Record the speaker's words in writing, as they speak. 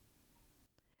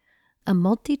A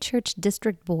Multi-Church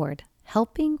District Board,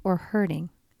 Helping or Hurting?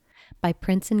 By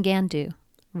Prince Ngandu,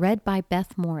 read by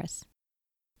Beth Morris.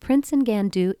 Prince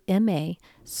Ngandu, M.A.,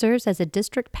 serves as a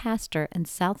district pastor in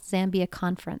South Zambia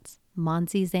Conference,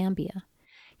 Manzi, Zambia.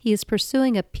 He is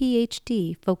pursuing a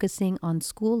Ph.D. focusing on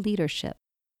school leadership.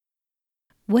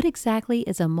 What exactly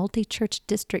is a multi-church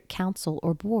district council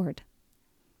or board?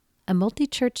 A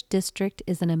multi-church district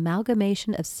is an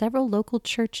amalgamation of several local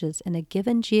churches in a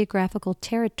given geographical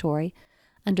territory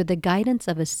under the guidance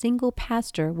of a single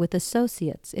pastor with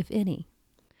associates, if any.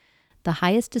 The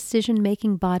highest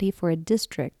decision-making body for a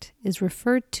district is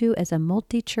referred to as a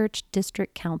multi-church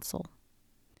district council.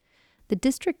 The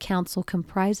district council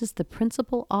comprises the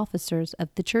principal officers of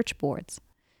the church boards.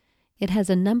 It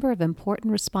has a number of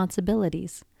important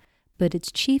responsibilities, but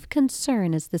its chief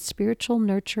concern is the spiritual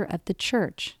nurture of the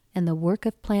church and the work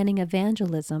of planning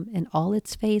evangelism in all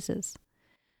its phases.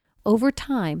 Over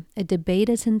time, a debate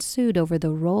has ensued over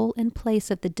the role and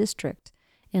place of the district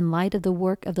in light of the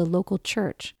work of the local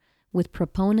church, with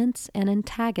proponents and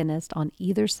antagonists on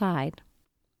either side.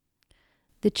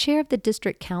 The chair of the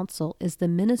district council is the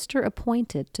minister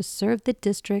appointed to serve the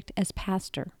district as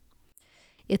pastor.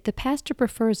 If the pastor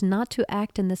prefers not to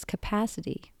act in this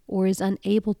capacity or is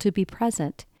unable to be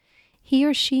present, he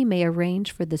or she may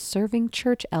arrange for the serving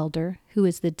church elder, who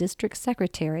is the district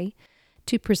secretary,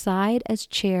 to preside as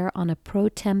chair on a pro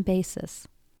tem basis.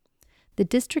 The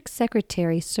district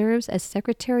secretary serves as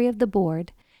secretary of the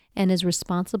board and is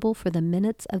responsible for the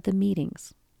minutes of the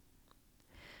meetings.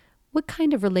 What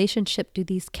kind of relationship do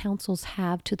these councils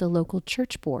have to the local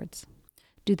church boards?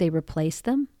 Do they replace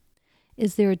them?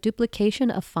 Is there a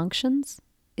duplication of functions?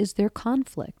 Is there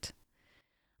conflict?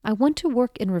 I want to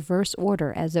work in reverse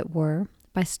order, as it were,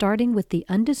 by starting with the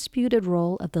undisputed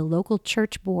role of the local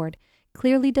church board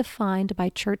clearly defined by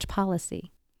church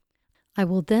policy. I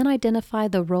will then identify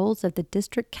the roles of the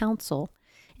district council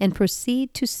and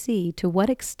proceed to see to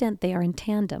what extent they are in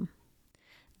tandem.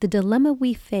 The dilemma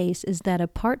we face is that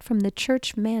apart from the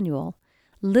church manual,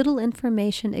 little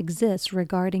information exists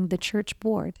regarding the church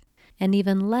board, and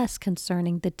even less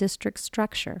concerning the district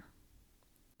structure.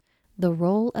 The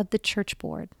role of the church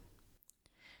board.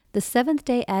 The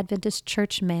Seventh-day Adventist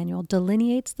Church Manual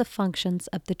delineates the functions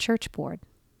of the church board.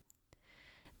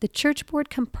 The church board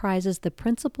comprises the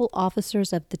principal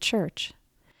officers of the church.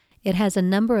 It has a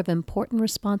number of important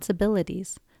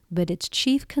responsibilities, but its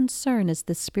chief concern is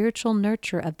the spiritual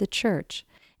nurture of the church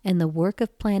and the work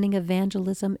of planning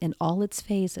evangelism in all its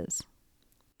phases.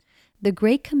 The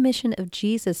Great Commission of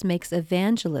Jesus makes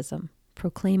evangelism,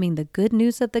 proclaiming the good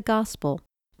news of the gospel,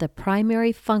 the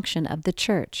primary function of the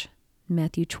church.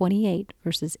 Matthew 28,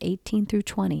 verses 18 through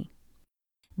 20.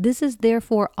 This is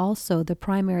therefore also the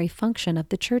primary function of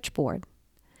the church board.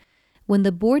 When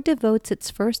the board devotes its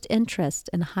first interest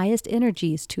and highest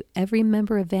energies to every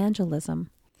member evangelism,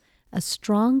 a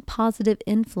strong positive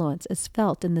influence is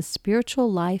felt in the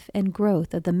spiritual life and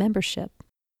growth of the membership,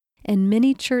 and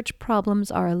many church problems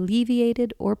are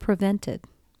alleviated or prevented.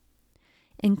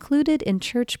 Included in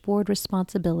church board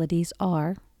responsibilities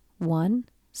are 1.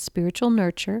 Spiritual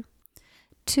nurture,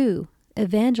 2.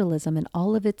 Evangelism in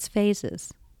all of its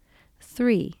phases,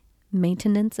 3.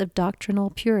 Maintenance of doctrinal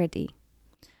purity,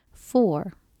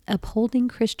 4. Upholding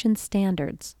Christian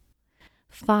standards,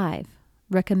 5.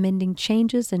 Recommending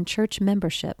changes in church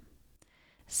membership,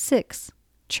 6.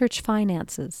 Church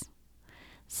finances,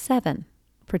 7.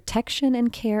 Protection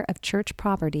and care of church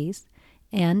properties,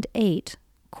 and 8.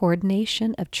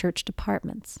 Coordination of church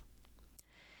departments.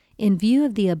 In view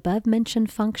of the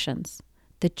above-mentioned functions,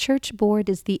 the church board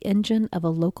is the engine of a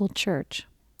local church.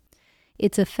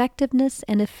 Its effectiveness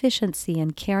and efficiency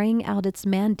in carrying out its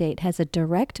mandate has a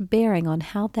direct bearing on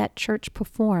how that church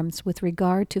performs with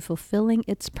regard to fulfilling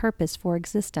its purpose for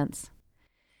existence.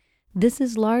 This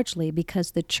is largely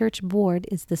because the church board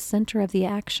is the center of the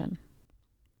action.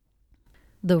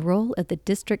 The role of the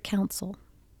district council.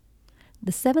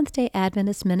 The Seventh-day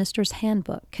Adventist Minister's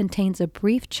Handbook contains a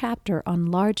brief chapter on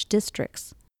large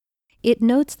districts. It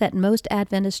notes that most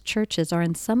Adventist churches are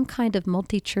in some kind of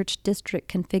multi-church district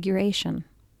configuration.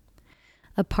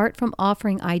 Apart from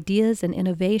offering ideas and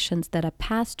innovations that a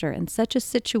pastor in such a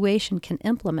situation can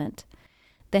implement,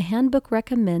 the handbook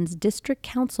recommends district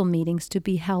council meetings to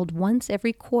be held once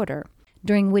every quarter,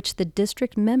 during which the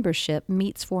district membership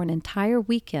meets for an entire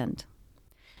weekend.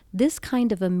 This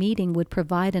kind of a meeting would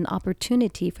provide an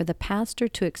opportunity for the pastor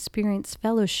to experience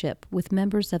fellowship with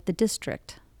members of the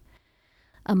district.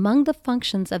 Among the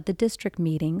functions of the district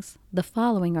meetings, the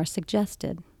following are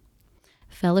suggested: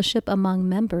 fellowship among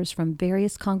members from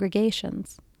various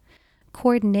congregations,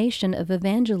 coordination of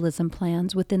evangelism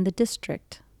plans within the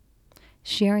district,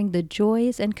 sharing the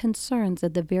joys and concerns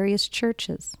of the various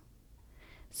churches,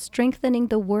 strengthening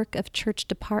the work of church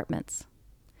departments,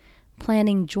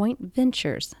 planning joint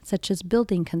ventures such as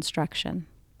building construction,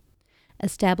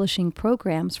 establishing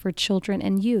programs for children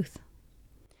and youth.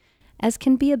 As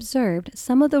can be observed,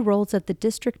 some of the roles of the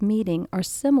district meeting are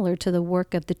similar to the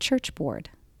work of the church board.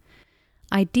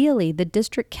 Ideally, the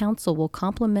district council will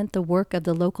complement the work of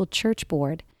the local church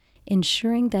board,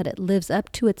 ensuring that it lives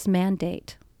up to its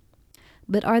mandate.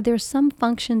 But are there some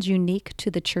functions unique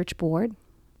to the church board?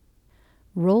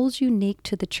 Roles unique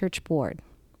to the church board.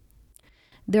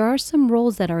 There are some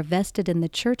roles that are vested in the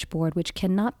church board which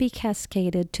cannot be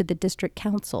cascaded to the district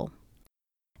council.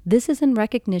 This is in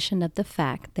recognition of the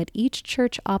fact that each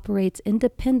church operates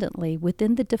independently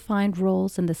within the defined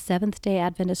roles in the Seventh-day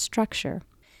Adventist structure,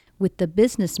 with the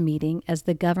business meeting as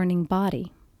the governing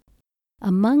body.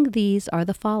 Among these are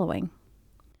the following: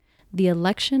 the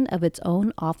election of its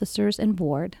own officers and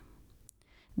board,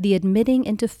 the admitting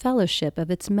into fellowship of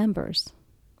its members,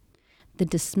 the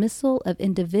dismissal of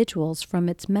individuals from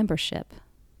its membership,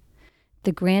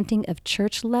 the granting of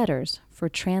church letters for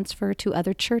transfer to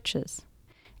other churches,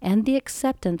 and the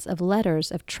acceptance of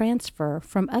letters of transfer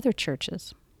from other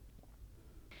churches.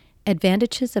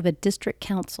 Advantages of a district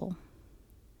council.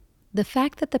 The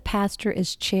fact that the pastor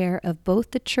is chair of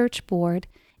both the church board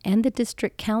and the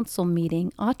district council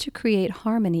meeting ought to create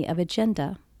harmony of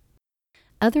agenda.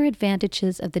 Other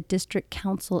advantages of the district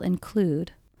council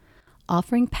include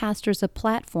offering pastors a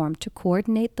platform to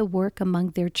coordinate the work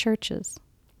among their churches,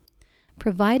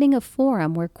 providing a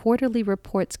forum where quarterly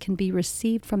reports can be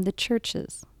received from the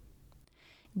churches,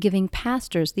 giving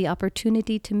pastors the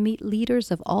opportunity to meet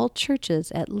leaders of all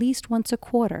churches at least once a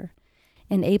quarter,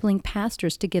 enabling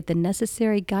pastors to give the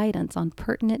necessary guidance on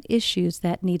pertinent issues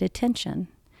that need attention,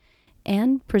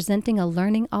 and presenting a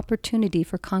learning opportunity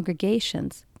for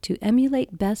congregations to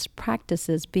emulate best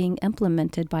practices being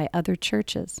implemented by other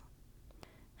churches.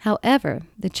 However,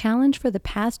 the challenge for the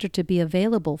pastor to be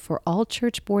available for all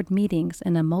church board meetings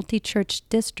in a multi-church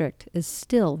district is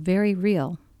still very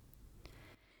real.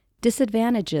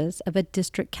 Disadvantages of a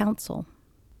district council.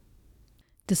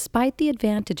 Despite the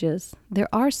advantages, there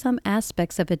are some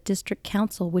aspects of a district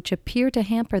council which appear to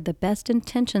hamper the best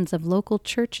intentions of local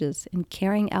churches in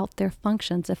carrying out their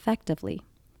functions effectively.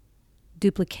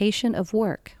 Duplication of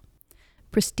work.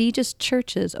 Prestigious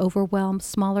churches overwhelm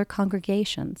smaller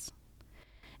congregations.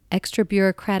 Extra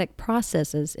bureaucratic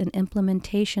processes in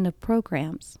implementation of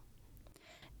programs.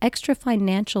 Extra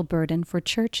financial burden for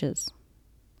churches.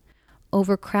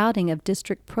 Overcrowding of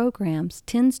district programs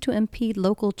tends to impede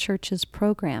local churches'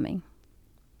 programming.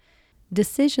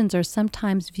 Decisions are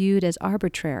sometimes viewed as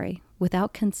arbitrary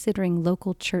without considering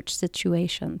local church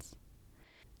situations.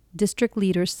 District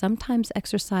leaders sometimes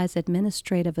exercise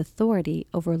administrative authority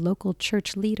over local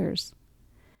church leaders.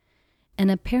 An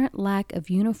apparent lack of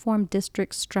uniform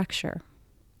district structure.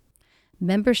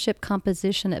 Membership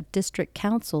composition of district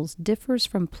councils differs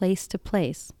from place to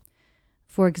place.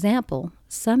 For example,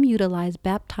 some utilize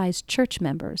baptized church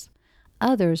members,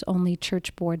 others only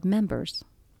church board members.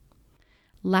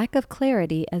 Lack of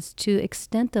clarity as to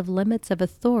extent of limits of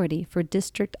authority for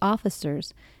district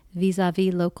officers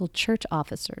vis-a-vis local church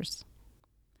officers.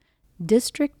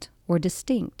 District or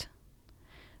distinct.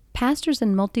 Pastors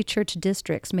in multi-church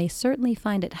districts may certainly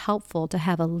find it helpful to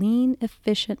have a lean,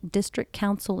 efficient district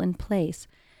council in place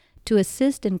to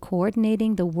assist in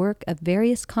coordinating the work of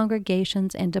various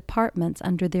congregations and departments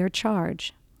under their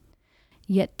charge.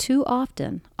 Yet too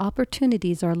often,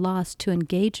 opportunities are lost to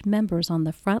engage members on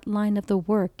the front line of the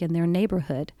work in their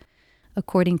neighborhood,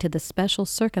 according to the special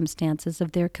circumstances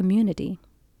of their community.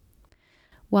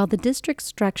 While the district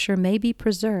structure may be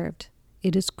preserved,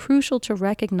 it is crucial to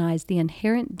recognize the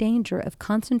inherent danger of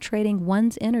concentrating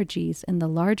one's energies in the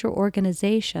larger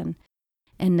organization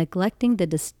and neglecting the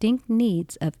distinct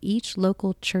needs of each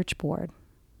local church board.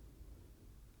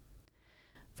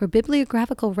 For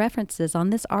bibliographical references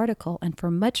on this article and for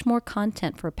much more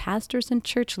content for pastors and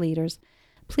church leaders,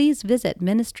 please visit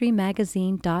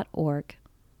ministrymagazine.org.